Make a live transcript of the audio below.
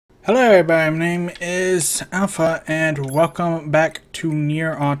Hello everybody, my name is Alpha and welcome back to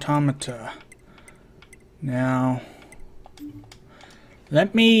NieR Automata. Now,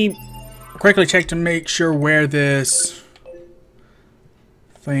 let me quickly check to make sure where this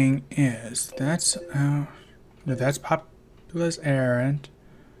thing is. That's Populous Errand.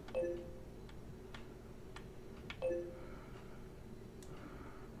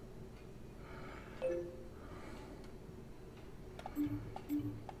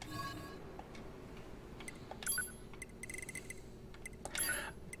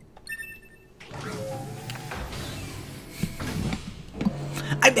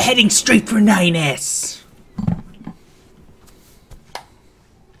 I'm heading straight for 9S.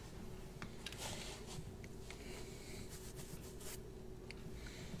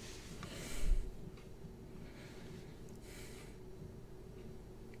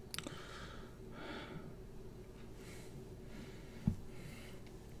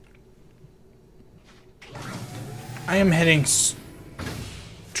 I am heading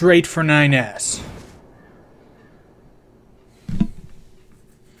straight for 9S.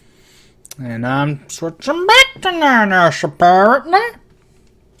 And I'm switching back to 9S apparently.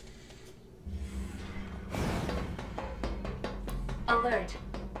 Alert.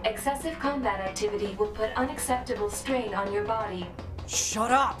 Excessive combat activity will put unacceptable strain on your body.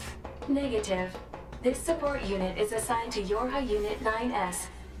 Shut up! Negative. This support unit is assigned to Yorha Unit 9S.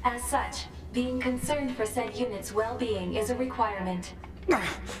 As such, being concerned for said unit's well-being is a requirement.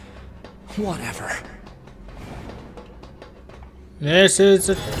 Whatever. This is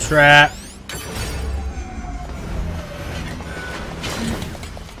a trap.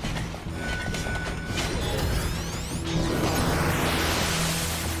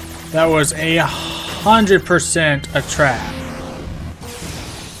 That was 100% a trap.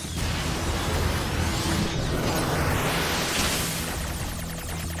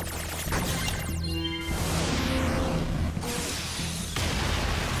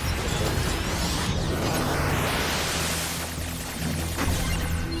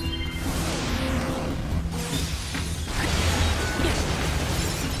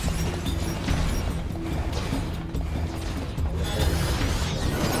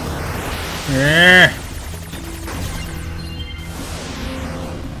 Yeah.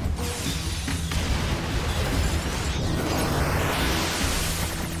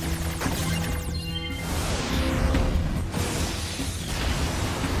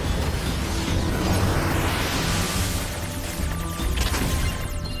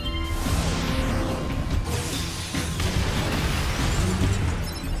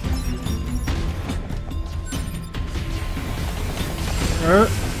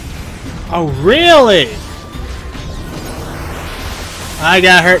 Oh, really? I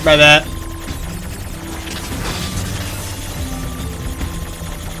got hurt by that.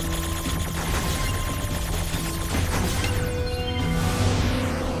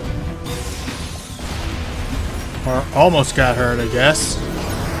 Or almost got hurt, I guess.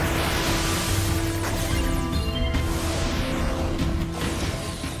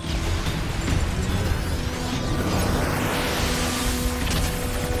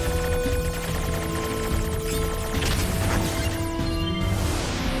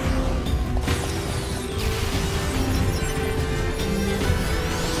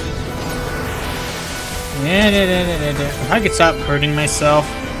 If I could stop hurting myself.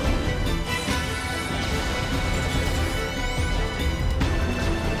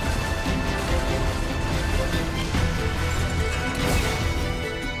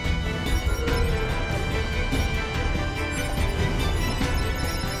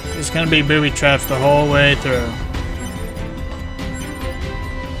 It's gonna be booby traps the whole way through.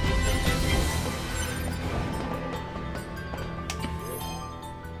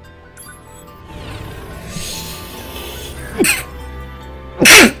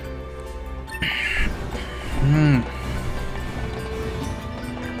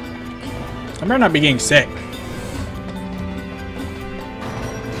 I better not be getting sick.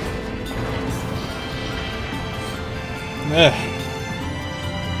 Ugh.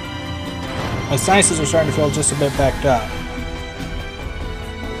 My sinuses are starting to feel just a bit backed up.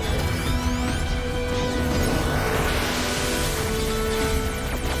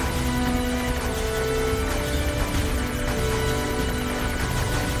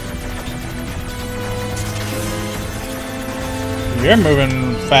 You're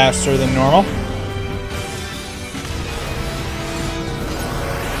moving faster than normal.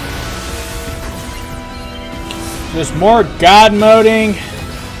 There's more god moding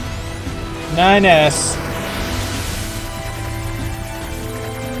 9S.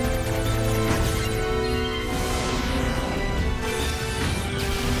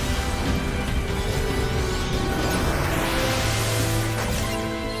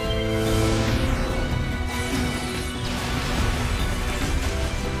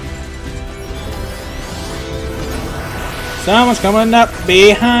 Someone's coming up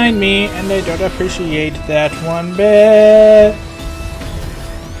behind me, and I don't appreciate that one bit.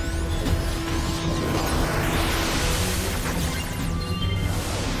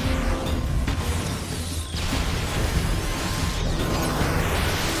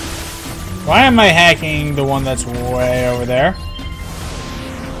 Why am I hacking the one that's way over there?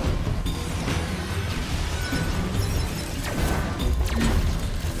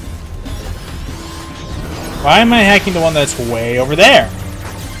 Why am I hacking the one that's way over there?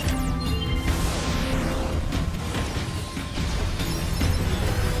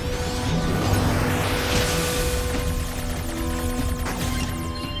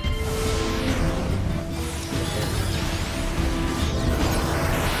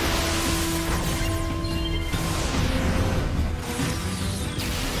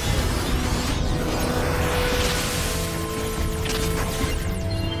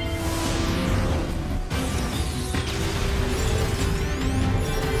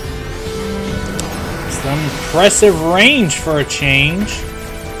 Some impressive range for a change.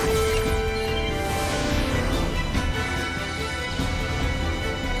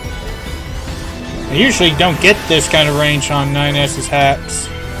 I usually don't get this kind of range on 9S's hats.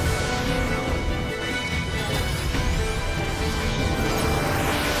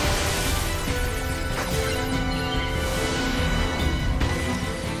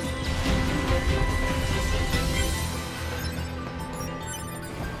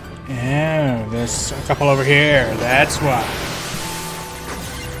 Oh, there's a couple over here. That's why.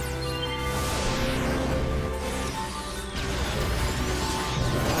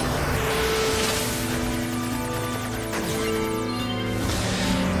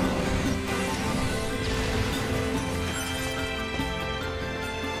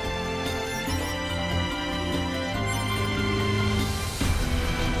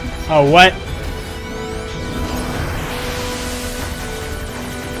 Oh, what?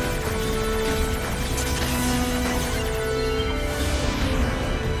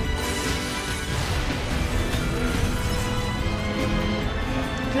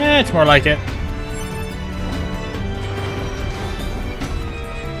 It's more like it.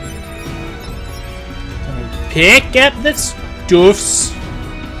 Pick up the stuffs.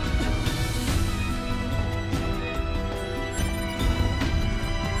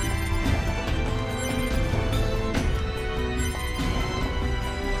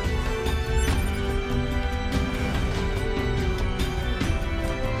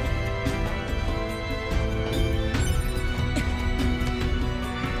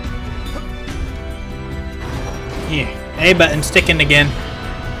 Yeah, A button sticking again.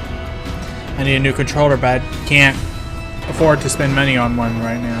 I need a new controller, but I can't afford to spend money on one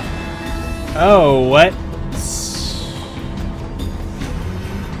right now. Oh, what?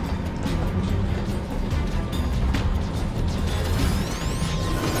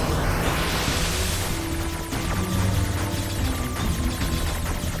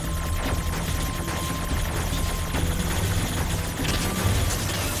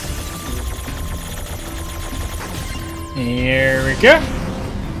 Here we go.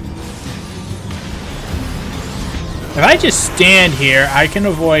 If I just stand here, I can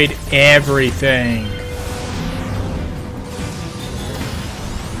avoid everything.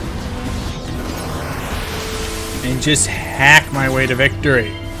 And just hack my way to victory.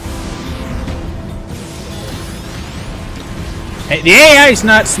 Hey, the AI is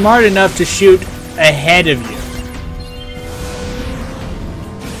not smart enough to shoot ahead of you.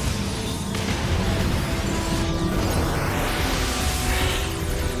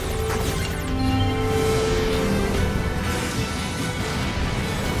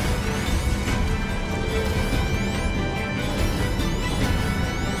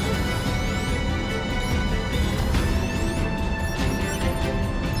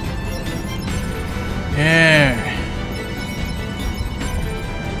 Yeah.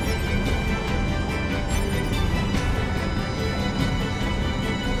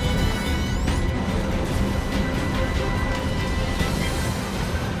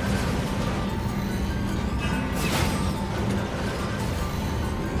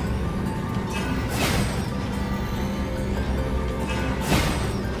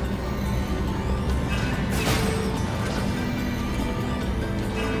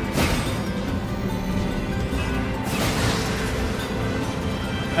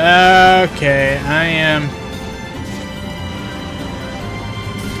 Okay, I am.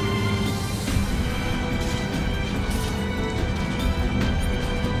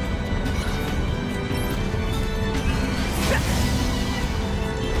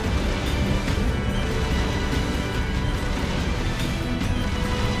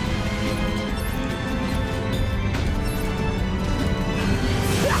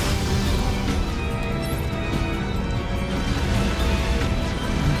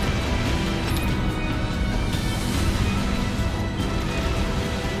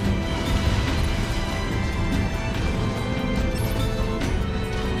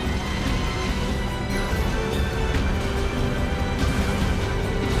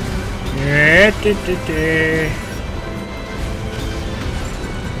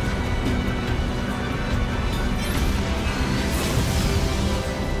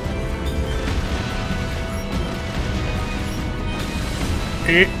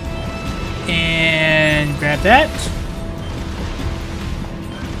 And grab that.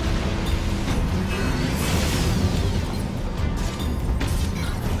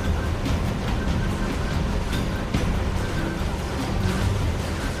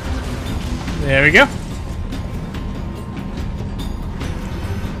 There we go.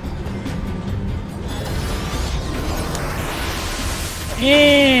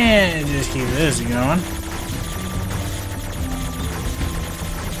 And just keep this going.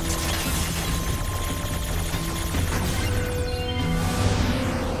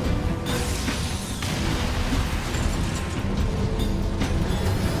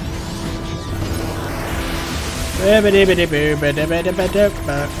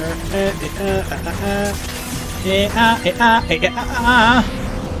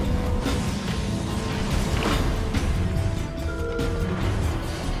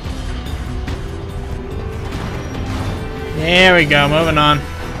 There we go, moving on.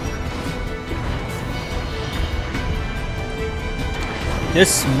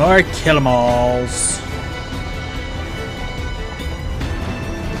 Just more kill 'em alls.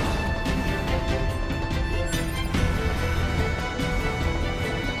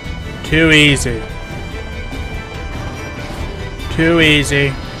 Too easy. Too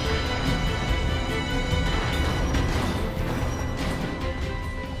easy.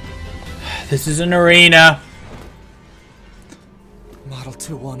 This is an arena. Model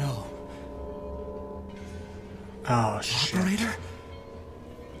 210. Oh, shit. Operator?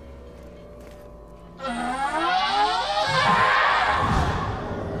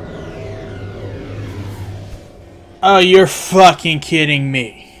 Oh, you're fucking kidding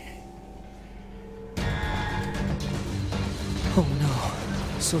me. Oh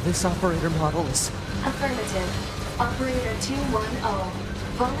no. So this operator model is... Affirmative. Operator 210.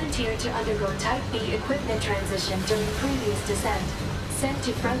 Volunteered to undergo Type B equipment transition during previous descent. Sent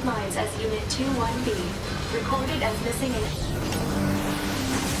to front lines as Unit 21B. Recorded as missing in...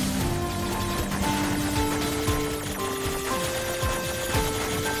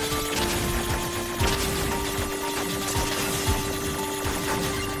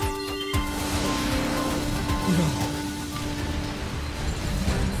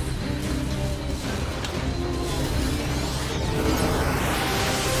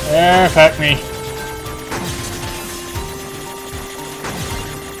 Fuck me.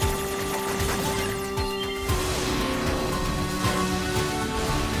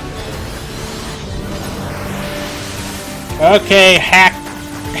 Okay,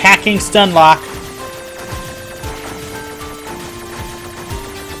 hacking stun lock.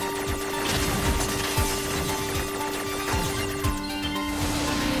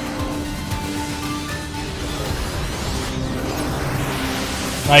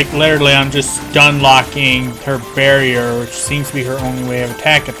 Like, literally, I'm just stun locking her barrier, which seems to be her only way of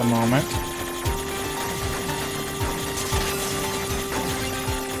attack at the moment.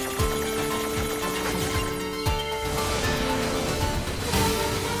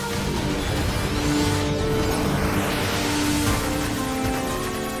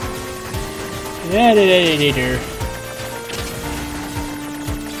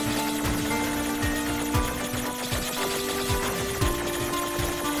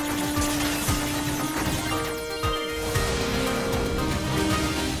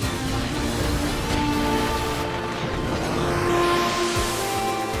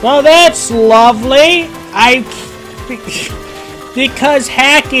 Well, that's lovely. Because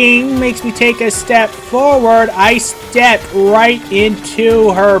hacking makes me take a step forward, I stepped right into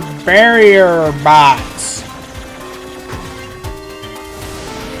her barrier box.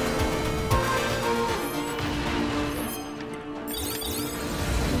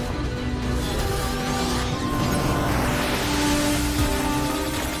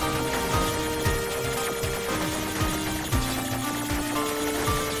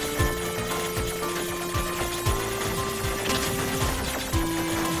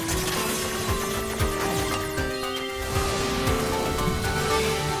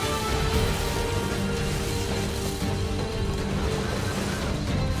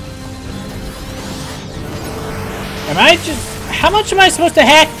 How much am I supposed to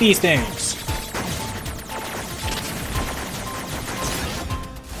hack these things?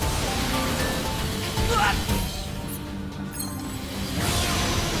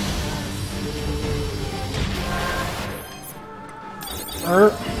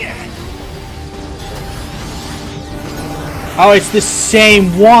 Oh, it's the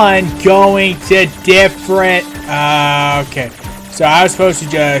same one going to different... okay. So I was supposed to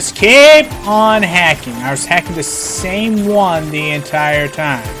just keep on hacking. I was hacking the same one the entire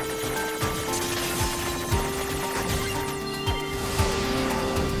time.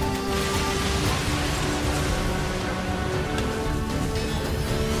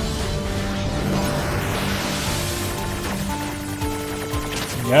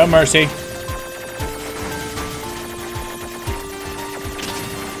 No mercy.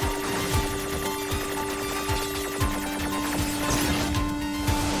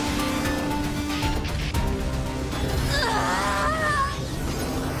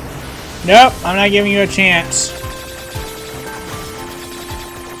 Nope, I'm not giving you a chance.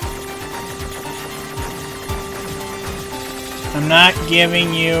 I'm not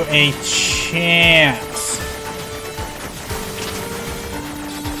giving you a chance.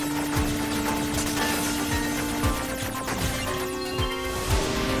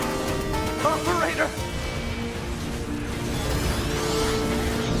 Operator!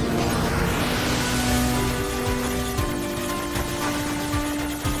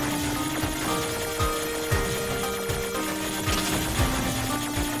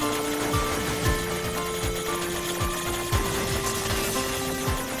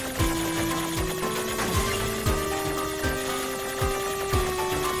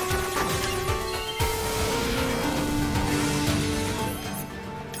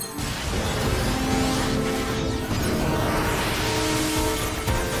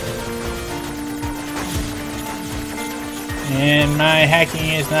 And my hacking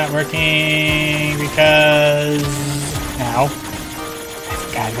is not working because... Ow. I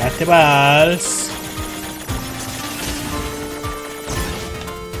forgot about the balls.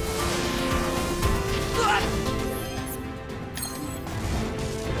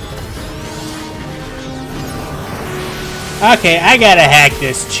 Okay, I gotta hack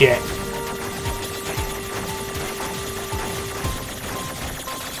this chick.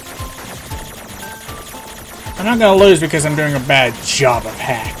 I'm not gonna lose because I'm doing a bad job of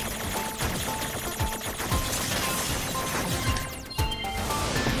hack.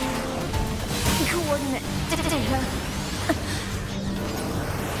 Coordinate data.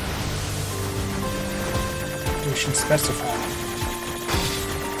 We should specify.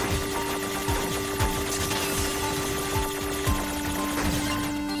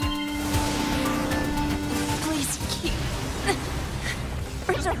 Please keep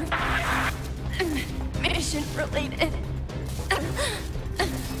reserved. Mission related.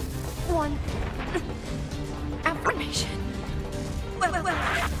 One affirmation. Well.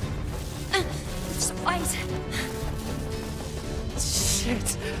 Supplies.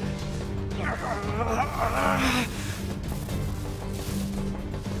 Shit.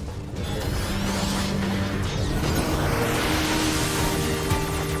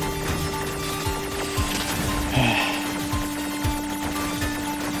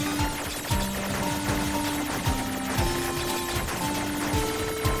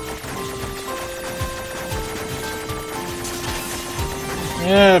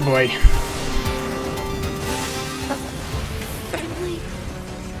 Oh boy. Friendly.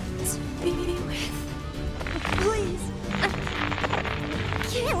 Speak with. Please.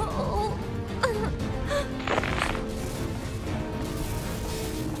 Kill.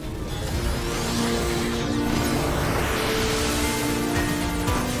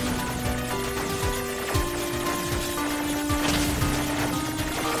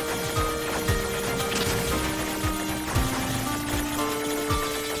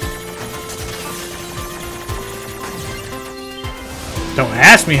 Don't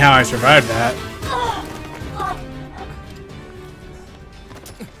ask me how I survived that.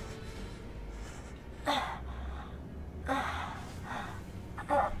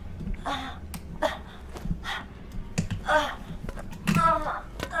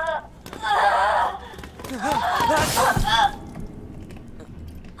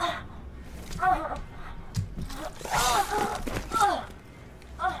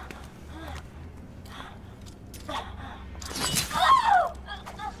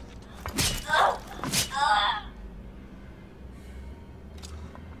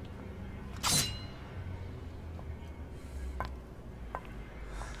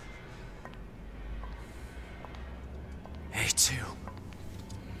 A2.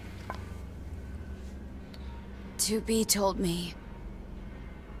 2B told me.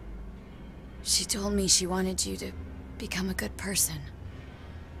 She told me she wanted you to become a good person.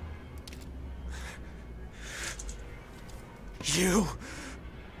 You...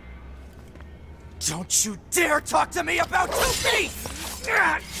 Don't you dare talk to me about 2B!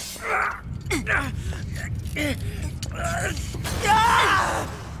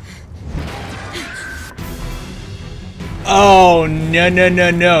 Oh, no, no,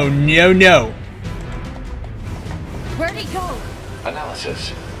 no, no, no, no. Where'd he go?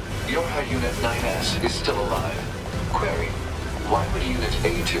 Analysis. Your Unit 9S is still alive. Query. Why would Unit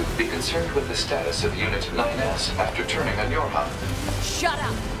A2 be concerned with the status of Unit 9S after turning on your hub? Shut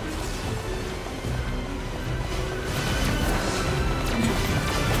up!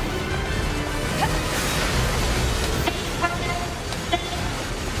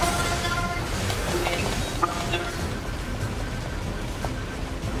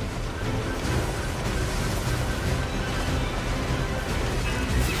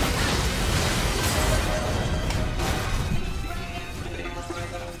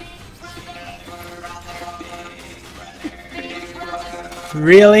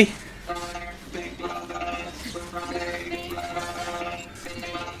 Really?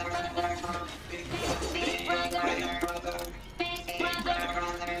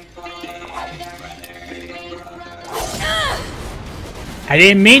 I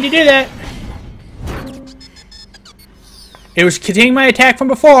didn't mean to do that. It was continuing my attack from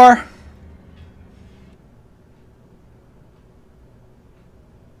before.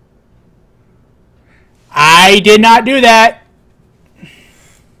 I did not do that.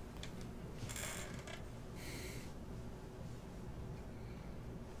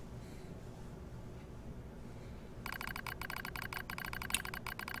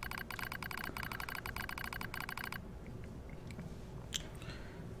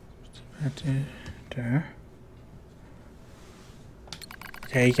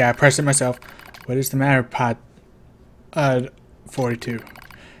 Okay, gotta press it myself. What is the matter, Pod 42?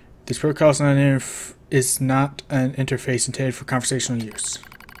 This protocol is not an interface intended for conversational use.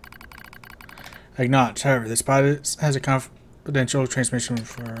 Acknowledge. However, this pod has a confidential transmission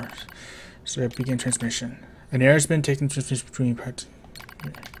for so begin transmission. An error has been taken transmission between parts.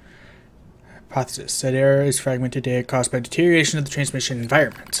 Hypothesis. Said error is fragmented data caused by deterioration of the transmission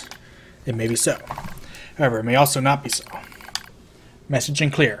environment. It may be so. However, it may also not be so. Message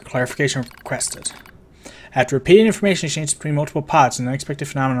unclear. Clarification requested. After repeated information exchange between multiple pods, an unexpected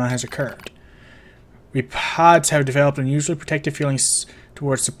phenomenon has occurred. We pods have developed unusually protective feelings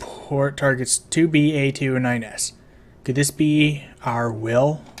towards support targets 2B, A2, and 9S. Could this be our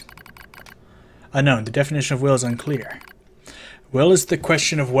will? Unknown. The definition of will is unclear. Will is the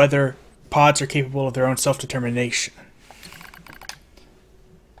question of whether pods are capable of their own self-determination.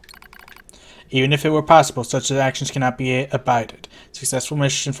 Even if it were possible, such actions cannot be abided. Successful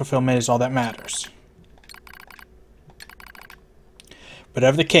mission fulfillment is all that matters.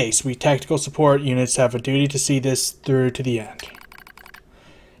 Whatever the case, we tactical support units have a duty to see this through to the end.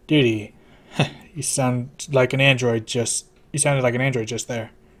 Duty. You sound like an android just... You sounded like an android just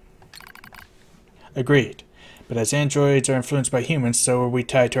there. Agreed. But as androids are influenced by humans, so are we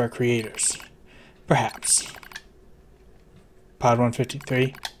tied to our creators. Perhaps. Pod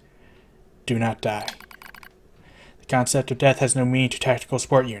 153. Do not die. The concept of death has no meaning to tactical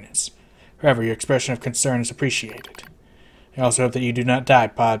support units. However, your expression of concern is appreciated. I also hope that you do not die,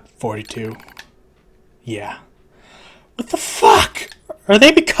 Pod 42. Yeah. What the fuck? Are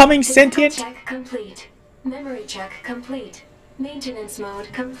they becoming sentient? Check complete. Memory check complete. Maintenance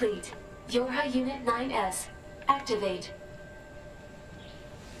mode complete. Yorha Unit 9S. Activate.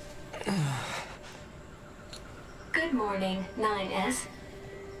 Good morning, 9S.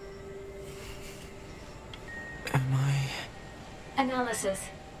 Am I... Analysis.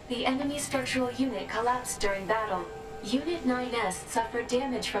 The enemy structural unit collapsed during battle. Unit 9S suffered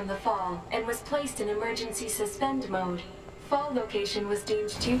damage from the fall and was placed in emergency suspend mode. Fall location was deemed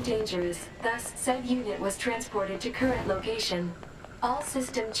too dangerous, thus said unit was transported to current location. All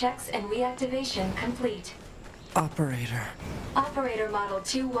system checks and reactivation complete. Operator. Operator Model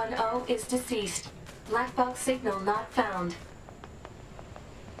 210 is deceased. Black box signal not found.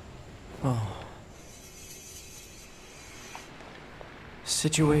 Oh.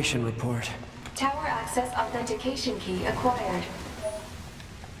 Situation report. Tower access authentication key acquired.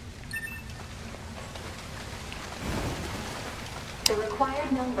 The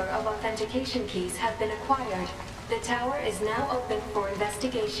required number of authentication keys have been acquired. The tower is now open for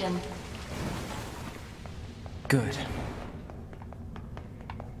investigation. Good.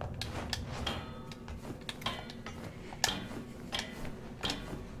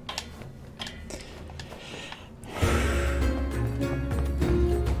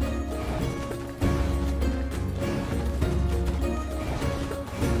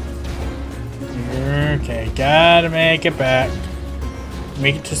 Okay, gotta make it back.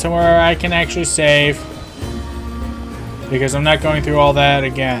 Make it to somewhere I can actually save. Because I'm not going through all that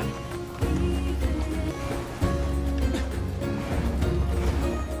again.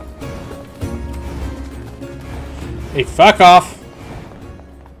 Hey, fuck off.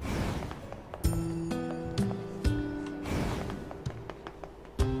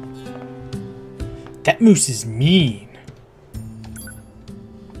 That moose is mean.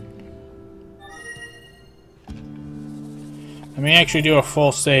 Let me actually do a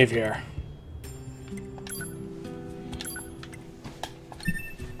full save here.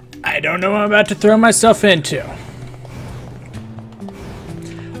 I don't know what I'm about to throw myself into.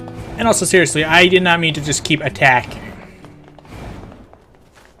 And also, seriously, I did not mean to just keep attacking.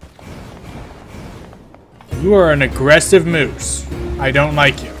 You are an aggressive moose. I don't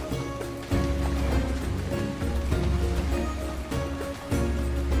like you.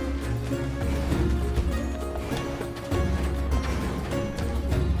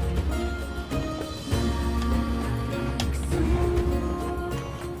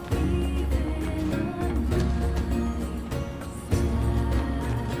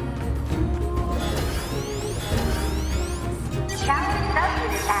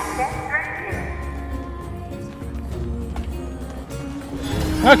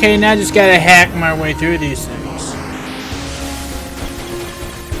 Okay, now I just gotta hack my way through these things.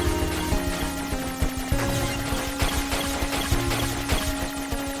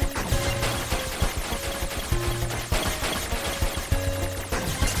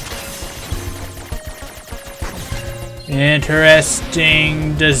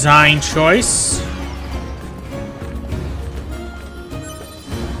 Interesting design choice.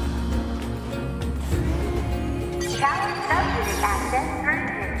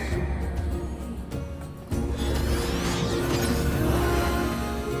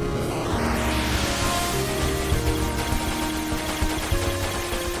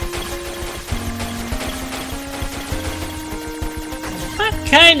 What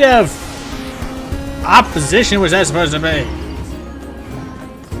kind of opposition was that supposed to be?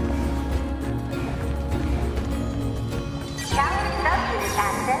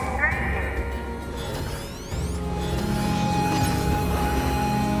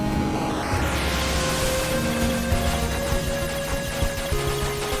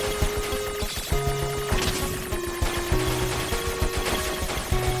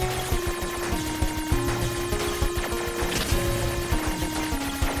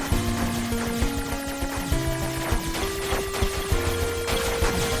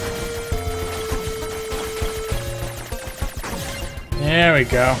 There we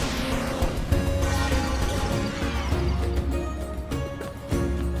go.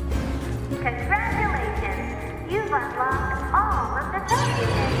 Congratulations! You've unlocked all of the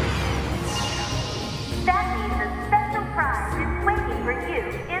tokens. That means a special prize is waiting for you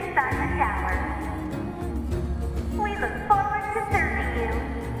inside the tower. We look forward to serving you.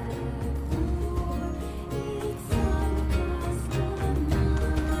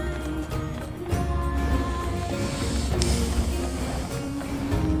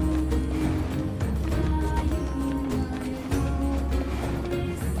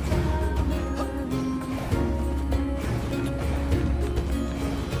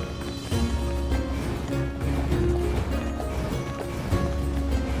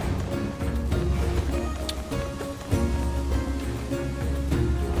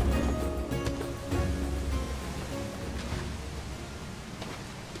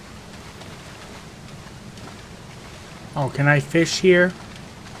 Oh, can I fish here?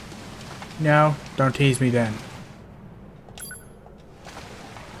 No? Don't tease me then.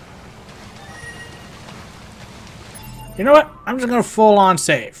 You know what? I'm just gonna full on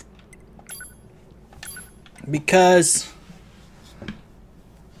save. Because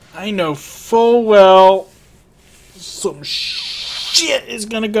I know full well some shit is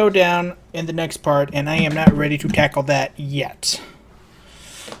gonna go down in the next part, and I am not ready to tackle that yet.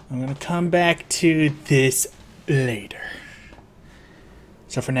 I'm gonna come back to this later.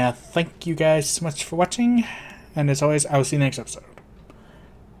 So for now, thank you guys so much for watching, and as always, I will see you next episode.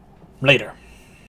 Later.